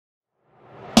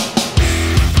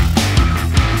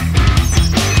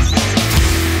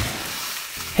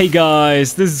Hey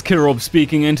guys, this is Kirob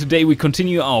speaking, and today we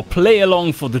continue our play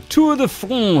along for the Tour de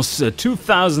France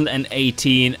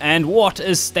 2018. And what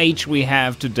a stage we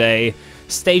have today.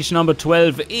 Stage number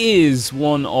 12 is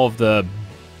one of the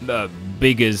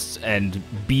biggest and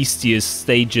beastiest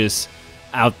stages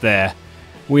out there.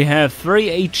 We have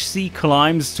 3 HC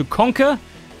climbs to conquer,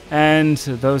 and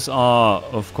those are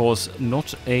of course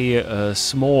not a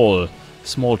small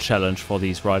challenge for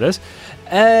these riders.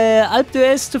 Alpe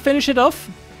d'Huez to finish it off.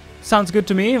 Sounds good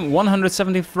to me.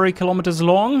 173 kilometers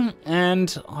long,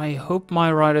 and I hope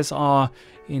my riders are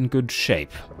in good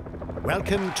shape.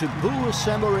 Welcome to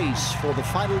Bourg-Saint-Maurice for the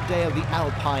final day of the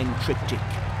Alpine Triptych.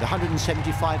 The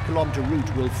 175-kilometer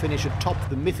route will finish atop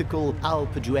the mythical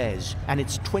Alpe d'Huez and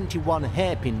its 21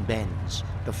 hairpin bends.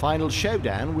 The final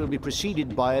showdown will be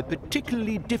preceded by a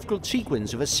particularly difficult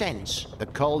sequence of ascents: the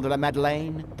Col de la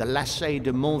Madeleine, the Lacet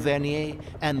de Montvernier,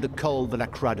 and the Col de la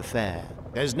Croix de Fer.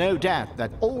 There's no doubt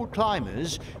that all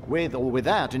climbers, with or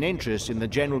without an interest in the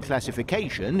general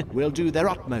classification, will do their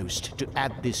utmost to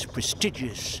add this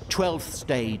prestigious 12th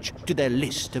stage to their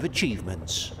list of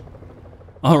achievements.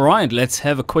 Alright, let's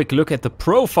have a quick look at the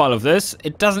profile of this.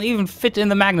 It doesn't even fit in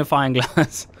the magnifying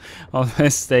glass of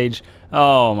this stage.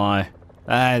 Oh my,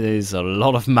 that is a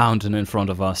lot of mountain in front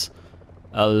of us.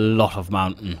 A lot of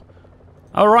mountain.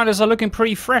 Our riders are looking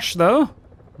pretty fresh though.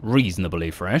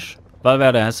 Reasonably fresh.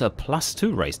 Valverde has a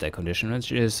 +2 race day condition,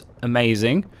 which is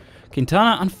amazing.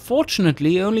 Quintana,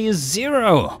 unfortunately, only a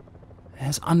 0.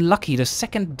 That's unlucky, the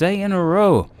second day in a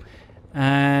row.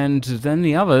 And then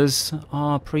the others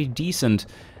are pretty decent.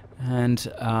 And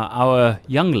our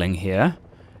youngling here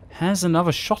has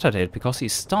another shot at it, because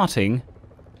he's starting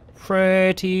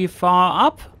pretty far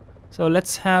up. So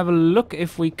let's have a look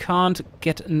if we can't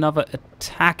get another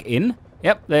attack in.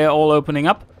 Yep, they're all opening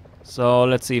up. So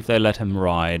let's see if they let him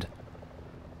ride.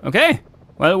 Okay,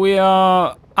 well, we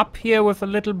are up here with a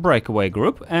little breakaway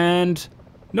group, and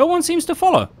no one seems to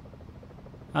follow.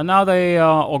 And now they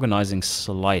are organizing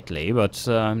slightly, but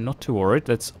I'm not too worried.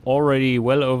 That's already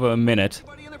well over a minute.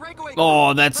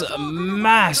 Oh, that's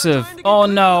massive. Oh,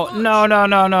 no, no, no,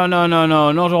 no, no, no, no,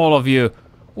 no, not all of you.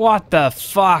 What the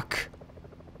fuck?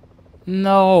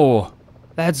 No,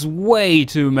 that's way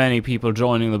too many people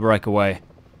joining the breakaway.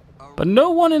 But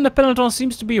no one in the peloton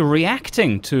seems to be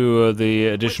reacting to the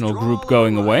additional group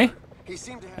going away.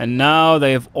 And now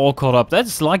they have all caught up.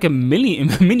 That's like a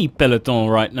mini peloton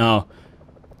right now.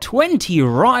 20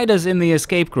 riders in the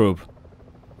escape group.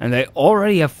 And they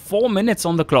already have 4 minutes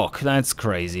on the clock. That's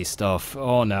crazy stuff.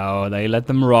 Oh no, they let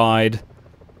them ride.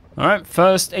 Alright,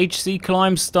 first HC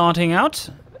climb starting out.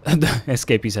 The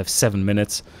escapees have 7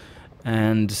 minutes.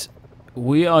 And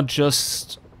we are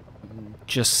just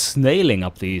snailing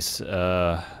up these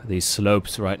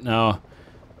slopes right now.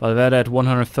 Valverde at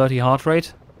 130 heart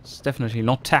rate. It's definitely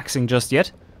not taxing just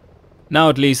yet. Now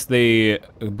at least the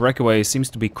breakaway seems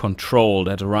to be controlled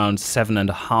at around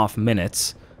 7.5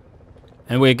 minutes.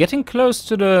 And we're getting close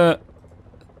to the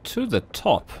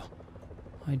top.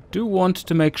 I do want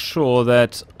to make sure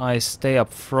that I stay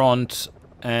up front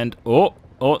and... Oh,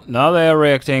 now they are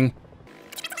reacting.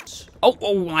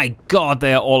 Oh my god,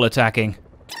 they are all attacking.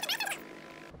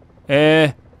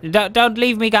 Don't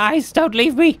leave me, guys. Don't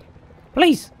leave me.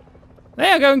 Please. They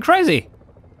are going crazy.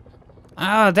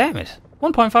 Ah, damn it.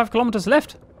 1.5 kilometers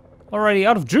left. Already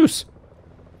out of juice.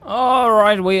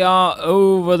 Alright, we are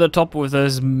over the top with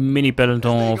this mini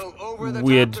peloton of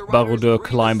weird baroudeur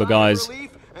climber guys.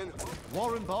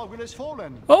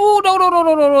 Oh,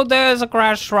 no, there's a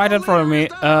crash right in front of me.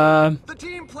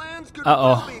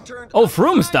 Uh-oh. Oh,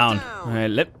 Froome's down.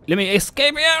 Let me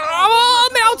escape here. Oh,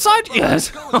 on the outside.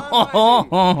 Yes.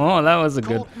 That was a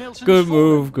good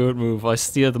move. I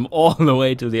steered them all the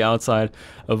way to the outside.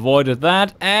 Avoided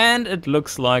that, and it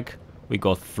looks like we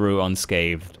got through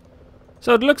unscathed.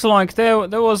 So it looks like there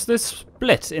was this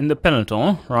split in the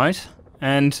peloton, right?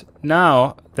 And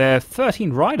now there are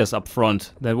 13 riders up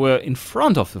front that were in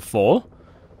front of the fall.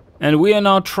 And we are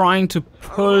now trying to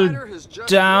pull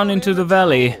down into the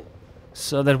valley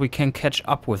so that we can catch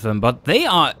up with them. But they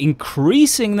are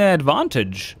increasing their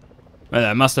advantage. Well,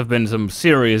 there must have been some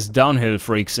serious downhill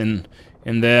freaks in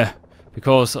there,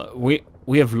 because we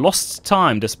have lost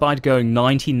time despite going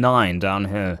 99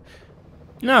 downhill.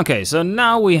 Okay, so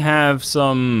now we have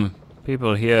some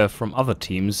people here from other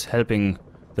teams helping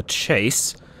the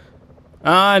chase.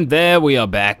 And there we are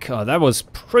back. Oh, that was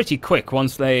pretty quick.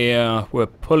 Once they were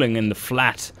pulling in the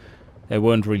flat, they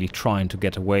weren't really trying to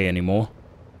get away anymore.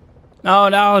 Oh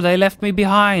no, they left me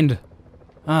behind.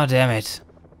 Oh, damn it.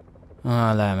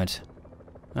 Oh, damn it.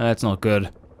 That's not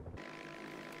good.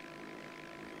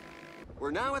 We're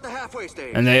now at the halfway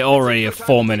stage. And they already have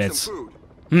 4 minutes.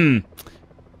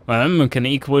 Well, I can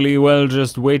equally well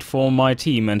just wait for my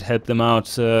team and help them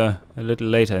out a little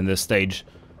later in this stage.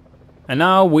 And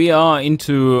now we are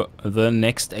into the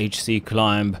next HC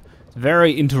climb.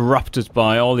 Very interrupted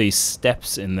by all these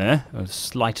steps in there,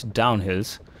 slight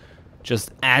downhills.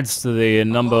 Just adds to the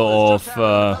number of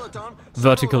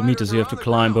vertical meters you have to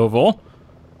climb overall.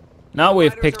 Now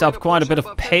we've picked up quite a bit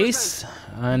of pace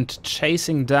and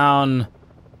chasing down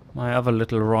my other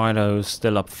little rider who's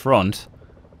still up front.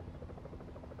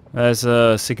 There's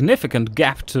a significant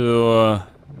gap to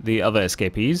the other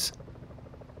escapees.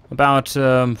 About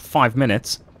 5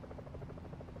 minutes.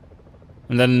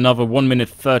 And then another 1 minute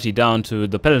 30 down to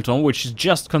the peloton, which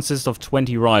just consists of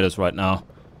 20 riders right now.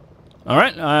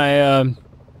 Alright, I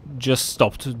just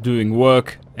stopped doing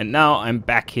work, and now I'm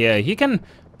back here. He can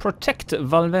protect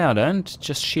Valverde and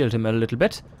just shield him a little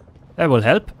bit. That will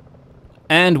help.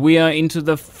 And we are into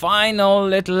the final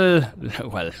little,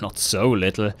 well, not so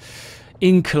little,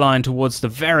 incline towards the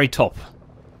very top.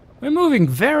 We're moving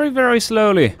very, very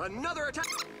slowly. Another attack.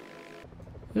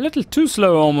 A little too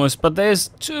slow almost, but there's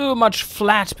too much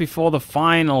flat before the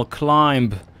final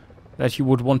climb that you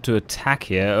would want to attack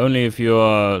here, only if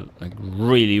you're like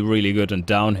really, really good in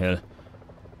downhill.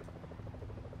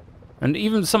 And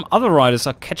even some other riders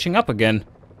are catching up again.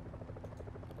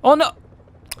 Oh no!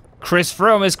 Chris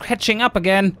Froome is catching up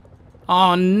again.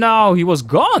 Oh no, he was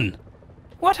gone.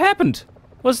 What happened?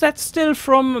 Was that still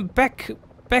from back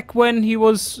when he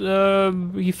was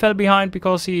he fell behind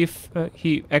because he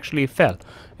actually fell?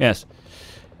 Yes.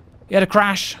 He had a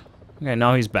crash. Okay,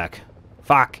 now he's back.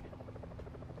 Fuck.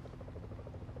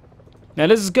 Now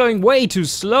this is going way too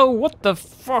slow. What the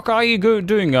fuck are you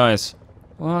doing, guys?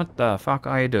 What the fuck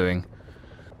are you doing?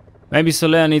 Maybe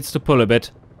Soler needs to pull a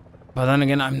bit. But then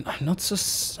again, I'm not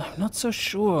so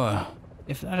sure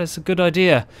if that is a good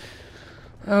idea.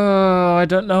 I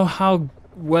don't know how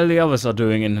well the others are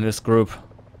doing in this group.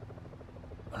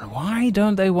 Why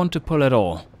don't they want to pull at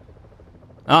all?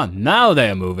 Ah, now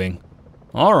they're moving.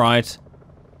 Alright.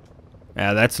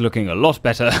 Yeah, that's looking a lot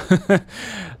better.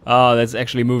 Ah, that's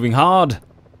actually moving hard.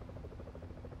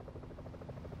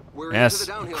 Yes,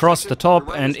 across the top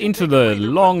and into the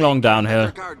long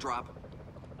downhill.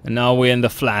 And now we're in the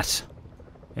flat.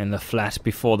 In the flat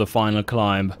before the final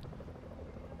climb.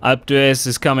 Alpe d'Huez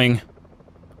is coming.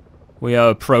 We are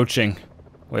approaching.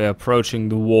 We are approaching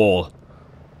the wall.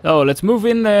 So let's move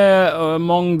in there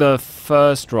among the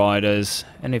first riders.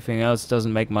 Anything else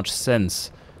doesn't make much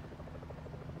sense.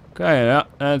 Okay, yeah,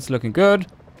 that's looking good.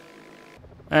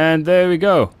 And there we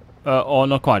go. Or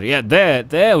not quite. Yeah,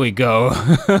 there we go.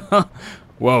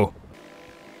 Whoa.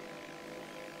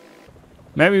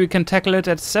 Maybe we can tackle it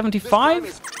at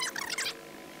 75?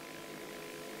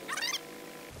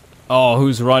 Oh,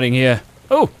 who's riding here?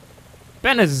 Oh,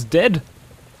 Bennett is dead.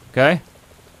 Okay.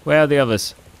 Where are the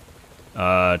others?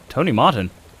 Tony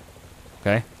Martin.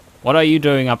 Okay. What are you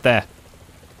doing up there?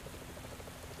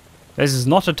 This is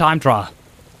not a time trial.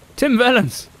 Tim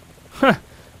Wellens.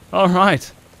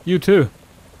 Alright. You too.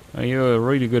 You're a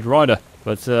really good rider.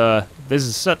 But this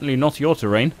is certainly not your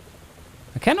terrain.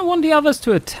 I kind of want the others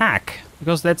to attack.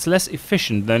 Because that's less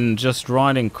efficient than just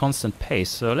riding constant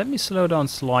pace. So let me slow down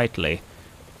slightly.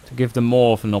 To give them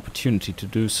more of an opportunity to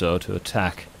do so, to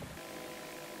attack.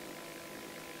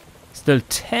 Still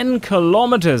 10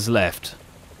 kilometers left.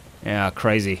 Yeah,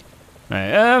 crazy.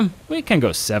 We can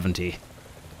go 70.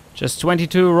 Just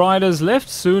 22 riders left,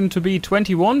 soon to be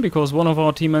 21, because one of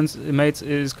our teammates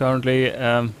is currently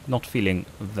not feeling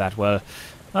that well.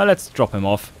 Let's drop him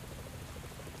off.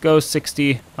 Go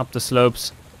 60 up the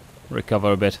slopes.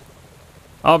 Recover a bit.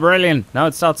 Oh, brilliant. Now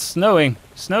it starts snowing.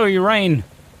 Snowy rain.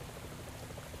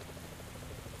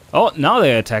 Oh, now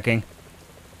they're attacking.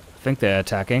 I think they're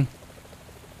attacking.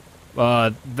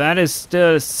 But that is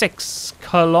still 6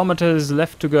 kilometers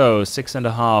left to go.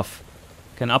 6.5.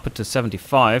 Can up it to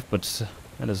 75, but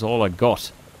that is all I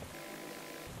got.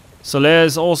 Soler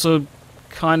is also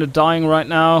kind of dying right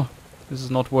now. This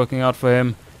is not working out for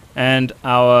him. And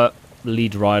our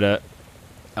lead rider,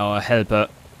 our helper,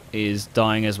 is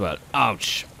dying as well.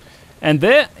 Ouch. And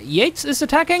there, Yates is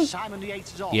attacking? Simon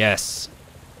Yates is off. Yes.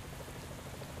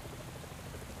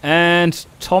 And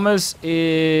Geraint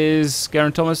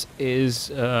Thomas is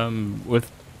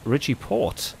with Richie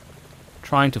Porte,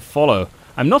 trying to follow.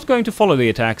 I'm not going to follow the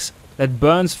attacks. That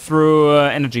burns through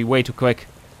energy way too quick.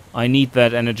 I need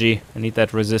that energy. I need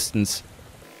that resistance.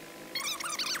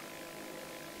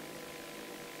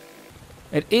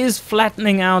 It is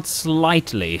flattening out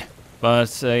slightly.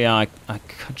 But yeah, I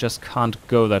just can't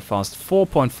go that fast.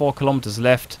 4.4 kilometers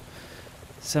left.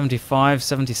 75,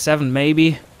 77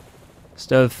 maybe.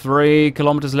 Still 3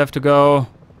 kilometers left to go.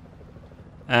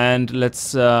 And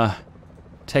let's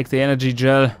take the energy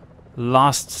gel.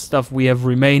 Last stuff we have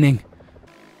remaining.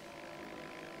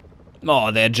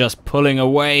 Oh, they're just pulling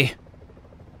away.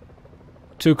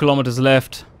 2 kilometers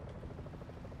left.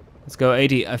 Let's go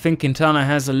 80. I think Quintana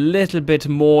has a little bit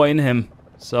more in him.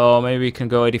 So maybe we can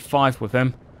go 85 with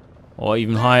him. Or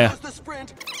even higher.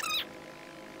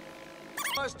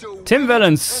 Tim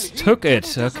Wellens took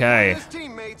it. Okay.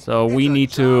 So we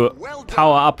need to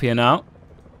power up here now.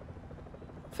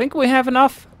 I think we have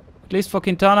enough. At least for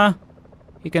Quintana.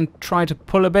 He can try to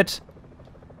pull a bit.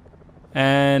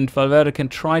 And Valverde can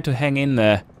try to hang in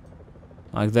there.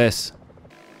 Like this.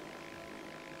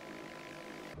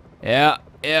 Yeah.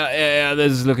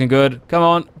 This is looking good. Come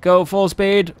on. Go full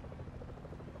speed.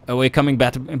 Oh, we're coming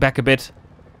back a bit.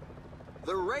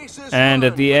 And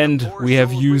at the end, we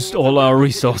have used all our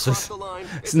resources.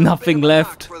 There's nothing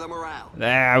left.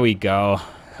 There we go.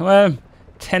 Well,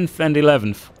 10th and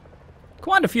 11th.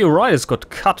 Quite a few riders got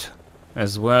cut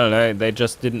as well. They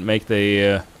just didn't make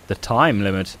the time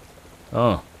limit.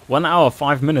 Oh, 1 hour,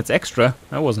 5 minutes extra.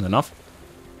 That wasn't enough.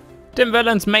 Tim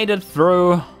Wellens made it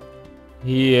through.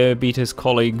 He beat his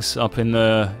colleagues up in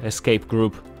the escape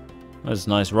group. That's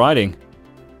nice riding.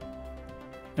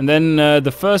 And then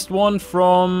the first one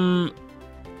from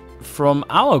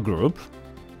our group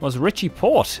was Richie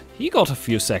Port. He got a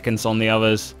few seconds on the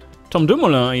others. Tom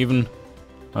Dumoulin even.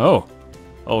 Oh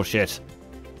shit.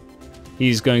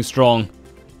 He's going strong.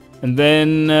 And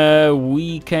then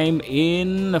we came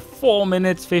in 4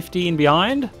 minutes 15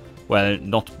 behind. Well,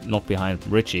 not behind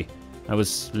Richie. That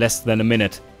was less than a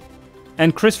minute.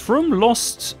 And Chris Froome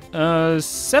lost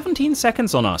 17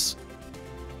 seconds on us.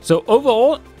 So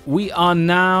overall, we are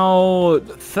now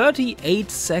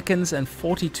 38 seconds and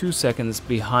 42 seconds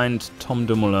behind Tom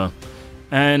Dumoulin.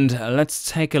 And let's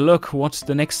take a look what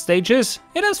the next stage is.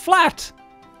 It is flat.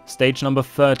 Stage number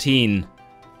 13.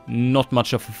 Not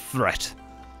much of a threat.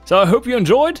 So I hope you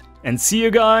enjoyed and see you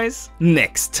guys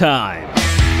next time.